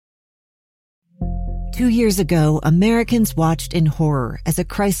2 years ago, Americans watched in horror as a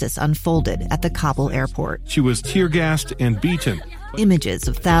crisis unfolded at the Kabul airport. She was tear-gassed and beaten. Images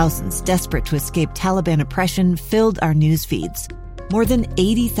of thousands desperate to escape Taliban oppression filled our news feeds. More than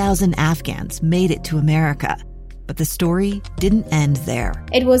 80,000 Afghans made it to America. But the story didn't end there.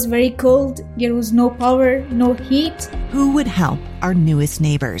 It was very cold. There was no power, no heat. Who would help our newest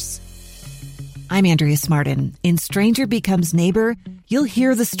neighbors? I'm Andrea Smartin. In Stranger Becomes Neighbor, you'll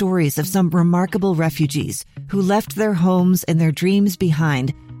hear the stories of some remarkable refugees who left their homes and their dreams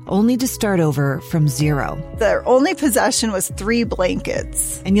behind, only to start over from zero. Their only possession was 3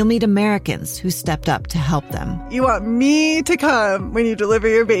 blankets. And you'll meet Americans who stepped up to help them. You want me to come when you deliver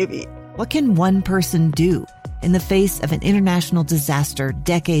your baby. What can one person do in the face of an international disaster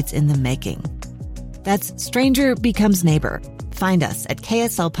decades in the making? That's Stranger Becomes Neighbor. Find us at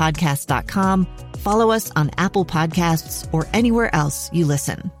kslpodcast.com. Follow us on Apple Podcasts or anywhere else you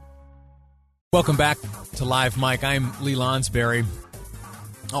listen. Welcome back to Live Mike. I'm Lee Lonsberry.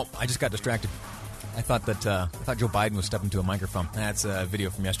 Oh, I just got distracted. I thought Joe Biden was stepping to a microphone. That's a video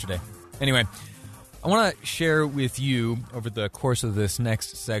from yesterday. Anyway, I want to share with you over the course of this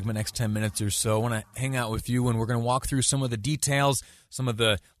next segment, next 10 minutes or so. I want to hang out with you, and we're going to walk through some of the details, some of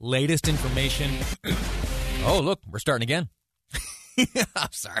the latest information. Oh, look, we're starting again.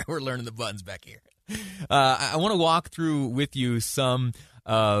 I'm sorry, we're learning the buttons back here. I want to walk through with you some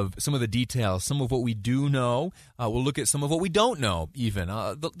of the details, some of what we do know. We'll look at some of what we don't know even.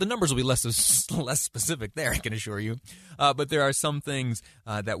 The numbers will be less specific there, I can assure you. But there are some things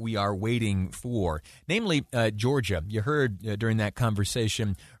that we are waiting for, namely Georgia. You heard during that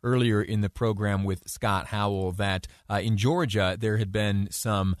conversation earlier in the program with Scott Howell that in Georgia there had been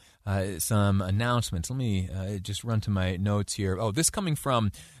some announcements. Let me just run to my notes here. Oh, this coming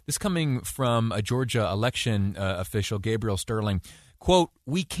from a Georgia election official, Gabriel Sterling. Quote,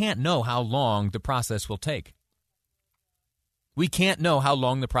 "We can't know how long the process will take. We can't know how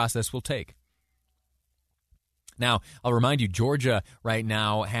long the process will take." Now, I'll remind you, Georgia right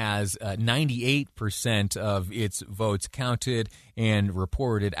now has 98% of its votes counted and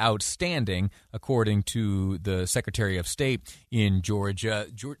reported outstanding, according to the Secretary of State in Georgia.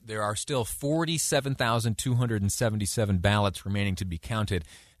 There are still 47,277 ballots remaining to be counted.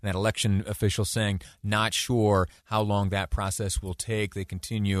 And that election official saying, not sure how long that process will take. They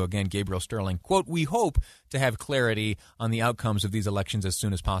continue, again, Gabriel Sterling, quote, "We hope to have clarity on the outcomes of these elections as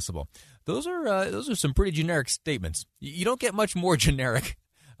soon as possible." Those are some pretty generic statements. You don't get much more generic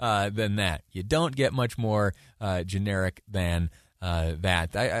than that. You don't get much more generic than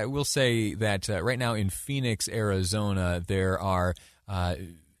that. I will say that right now in Phoenix, Arizona, there are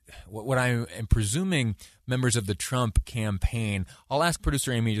what I am presuming members of the Trump campaign. I'll ask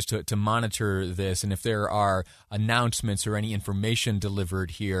producer Amy just to monitor this, and if there are announcements or any information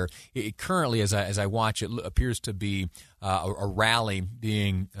delivered here. Currently, as I watch, it appears to be a rally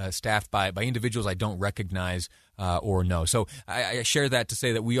being staffed by individuals I don't recognize or know. So I share that to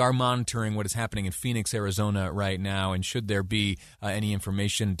say that we are monitoring what is happening in Phoenix, Arizona right now, and should there be any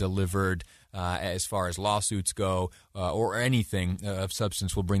information delivered as far as lawsuits go or anything of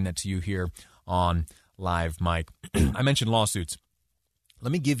substance, we'll bring that to you here on Live Mike. I mentioned lawsuits.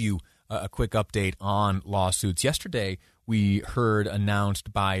 Let me give you a quick update on lawsuits. Yesterday, we heard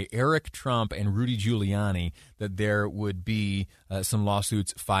announced by Eric Trump and Rudy Giuliani that there would be some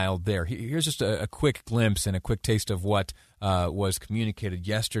lawsuits filed there. Here's just a quick glimpse and a quick taste of what was communicated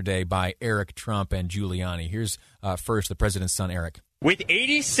yesterday by Eric Trump and Giuliani. Here's first the president's son, Eric. With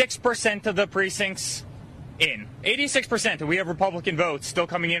 86% of the precincts in, 86%, and we have Republican votes still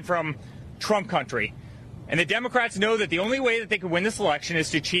coming in from Trump country. And the Democrats know that the only way that they could win this election is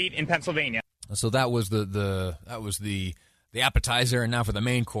to cheat in Pennsylvania. So that was the appetizer, and now for the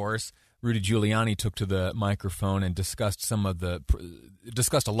main course, Rudy Giuliani took to the microphone and discussed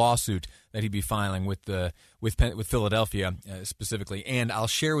a lawsuit that he'd be filing with Philadelphia specifically. And I'll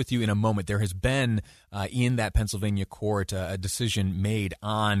share with you in a moment, there has been in that Pennsylvania court a decision made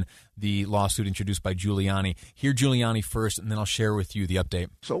on the lawsuit introduced by Giuliani. Hear Giuliani first, and then I'll share with you the update.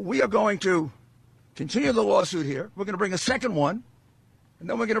 So we are going to continue the lawsuit here. We're going to bring a second one, and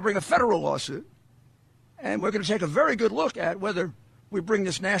then we're going to bring a federal lawsuit. And we're going to take a very good look at whether we bring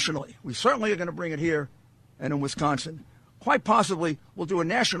this nationally. We certainly are going to bring it here and in Wisconsin. Quite possibly we'll do a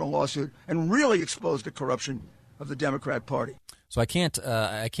national lawsuit and really expose the corruption of the Democrat Party. So I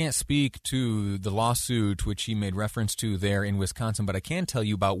can't speak to the lawsuit which he made reference to there in Wisconsin, but I can tell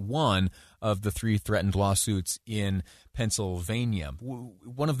you about one of the 3 threatened lawsuits in Pennsylvania.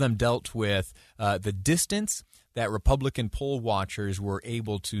 One of them dealt with the distance that Republican poll watchers were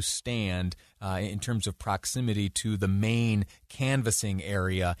able to stand in terms of proximity to the main canvassing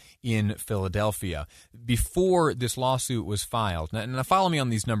area in Philadelphia. Before this lawsuit was filed, now follow me on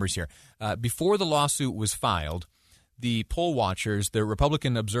these numbers here. Before the lawsuit was filed, the poll watchers, the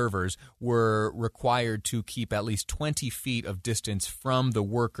Republican observers, were required to keep at least 20 feet of distance from the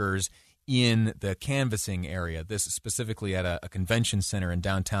workers in the canvassing area, this specifically at a convention center in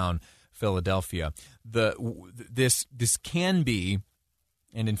downtown Philadelphia. This can be,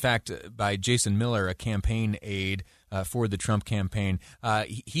 and in fact, by Jason Miller, a campaign aide for the Trump campaign,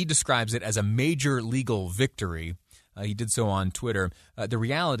 he describes it as a major legal victory. He did so on Twitter. The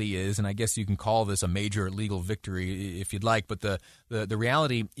reality is, and I guess you can call this a major legal victory if you'd like, but the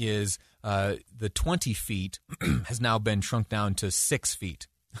reality is the 20 feet has now been shrunk down to 6 feet,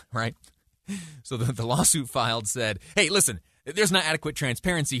 right? So the lawsuit filed said, hey, listen, there's not adequate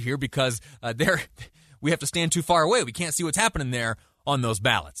transparency here because we have to stand too far away. We can't see what's happening there on those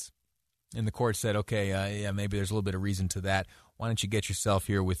ballots. And the court said, okay, yeah, maybe there's a little bit of reason to that. Why don't you get yourself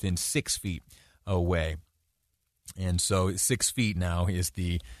here within 6 feet away? And so 6 feet now is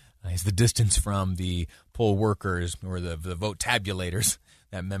the distance from the poll workers or the vote tabulators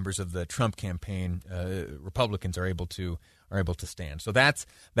that members of the Trump campaign, Republicans, are able to stand. So that's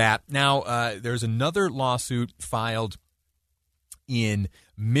that. Now there's another lawsuit filed in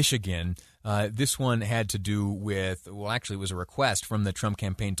Michigan. This one had to do with, well, actually it was a request from the Trump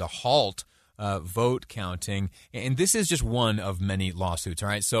campaign to halt vote counting. And this is just one of many lawsuits, all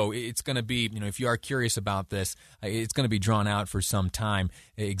right? So it's going to be, if you are curious about this, it's going to be drawn out for some time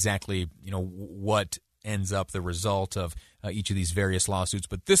exactly, what ends up the result of each of these various lawsuits.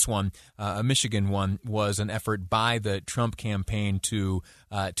 But this one, a Michigan one, was an effort by the Trump campaign to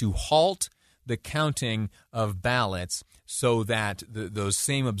halt the counting of ballots so that those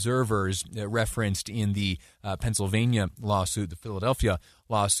same observers referenced in the Pennsylvania lawsuit, the Philadelphia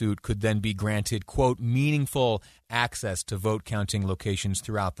lawsuit, could then be granted, quote, meaningful access to vote counting locations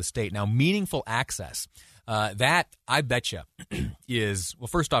throughout the state. Now, meaningful access, that, I betcha, is, well,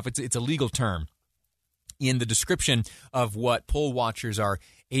 first off, it's a legal term. In the description of what poll watchers are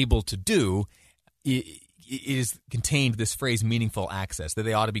able to do, it is contained this phrase meaningful access, that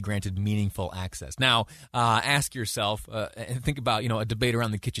they ought to be granted meaningful access. Now, ask yourself and think about, a debate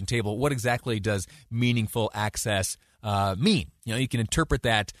around the kitchen table. What exactly does meaningful access mean? You can interpret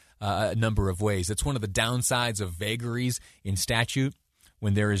that a number of ways. It's one of the downsides of vagaries in statute.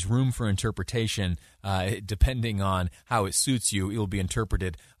 When there is room for interpretation, depending on how it suits you, it will be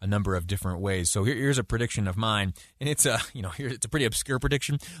interpreted a number of different ways. So here's a prediction of mine, and it's a pretty obscure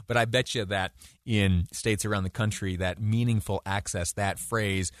prediction, but I bet you that in states around the country, that meaningful access, that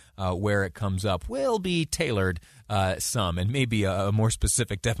phrase, where it comes up, will be tailored some, and maybe a more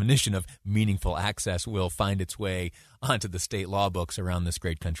specific definition of meaningful access will find its way onto the state law books around this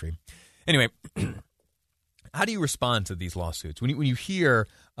great country. Anyway. How do you respond to these lawsuits when you hear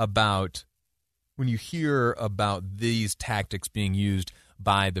about these tactics being used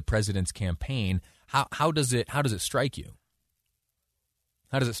by the president's campaign? How does it strike you?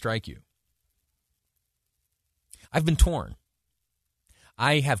 How does it strike you? I've been torn.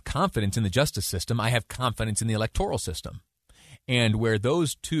 I have confidence in the justice system. I have confidence in the electoral system. And where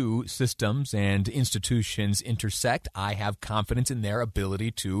those two systems and institutions intersect, I have confidence in their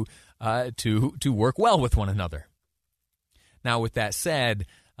ability to work well with one another. Now, with that said,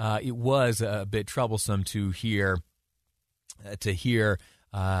 it was a bit troublesome to hear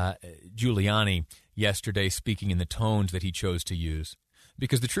Giuliani yesterday speaking in the tones that he chose to use.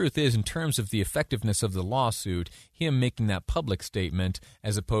 Because the truth is, in terms of the effectiveness of the lawsuit, him making that public statement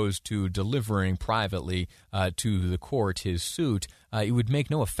as opposed to delivering privately to the court his suit, it would make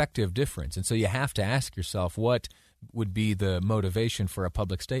no effective difference. And so you have to ask yourself, what would be the motivation for a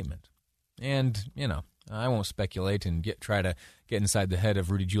public statement? And, I won't speculate and try to get inside the head of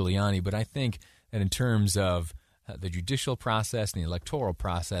Rudy Giuliani, but I think that in terms of the judicial process and the electoral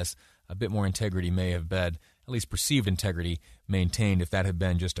process, a bit more integrity may have been, at least perceived integrity, maintained if that had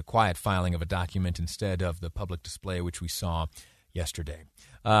been just a quiet filing of a document instead of the public display which we saw yesterday.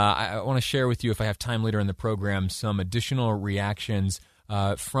 I want to share with you, if I have time later in the program, some additional reactions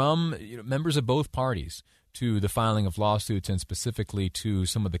from members of both parties to the filing of lawsuits and specifically to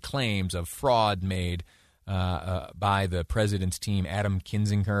some of the claims of fraud made by the president's team. Adam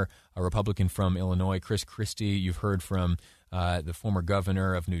Kinzinger, a Republican from Illinois, Chris Christie, you've heard from the former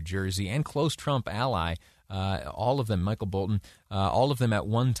governor of New Jersey and close Trump ally. All of them, Michael Bolton, all of them at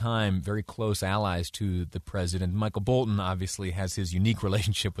one time very close allies to the president. Michael Bolton obviously has his unique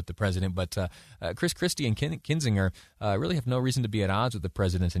relationship with the president, but Chris Christie and Kinzinger really have no reason to be at odds with the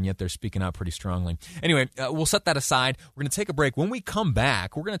president, and yet they're speaking out pretty strongly. Anyway, we'll set that aside. We're going to take a break. When we come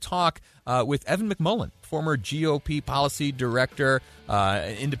back, we're going to talk with Evan McMullen, former GOP policy director,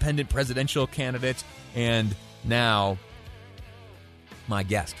 independent presidential candidate, and now my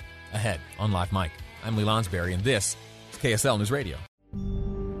guest ahead on Live Mike. I'm Lee Lonsberry, and this is KSL News Radio.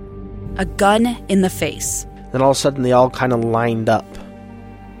 A gun in the face. Then all of a sudden, they all kind of lined up.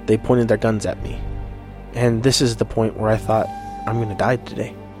 They pointed their guns at me. And this is the point where I thought, I'm going to die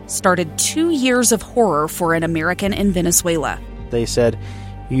today. Started 2 years of horror for an American in Venezuela. They said,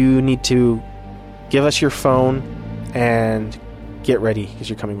 you need to give us your phone and get ready because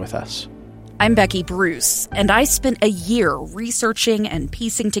you're coming with us. I'm Becky Bruce, and I spent a year researching and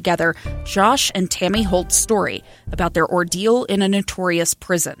piecing together Josh and Tammy Holt's story about their ordeal in a notorious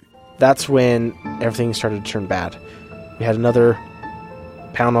prison. That's when everything started to turn bad. We had another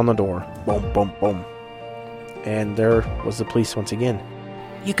pound on the door. Boom, boom, boom. And there was the police once again.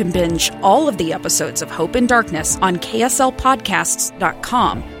 You can binge all of the episodes of Hope and Darkness on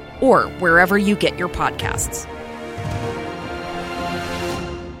KSLpodcasts.com or wherever you get your podcasts.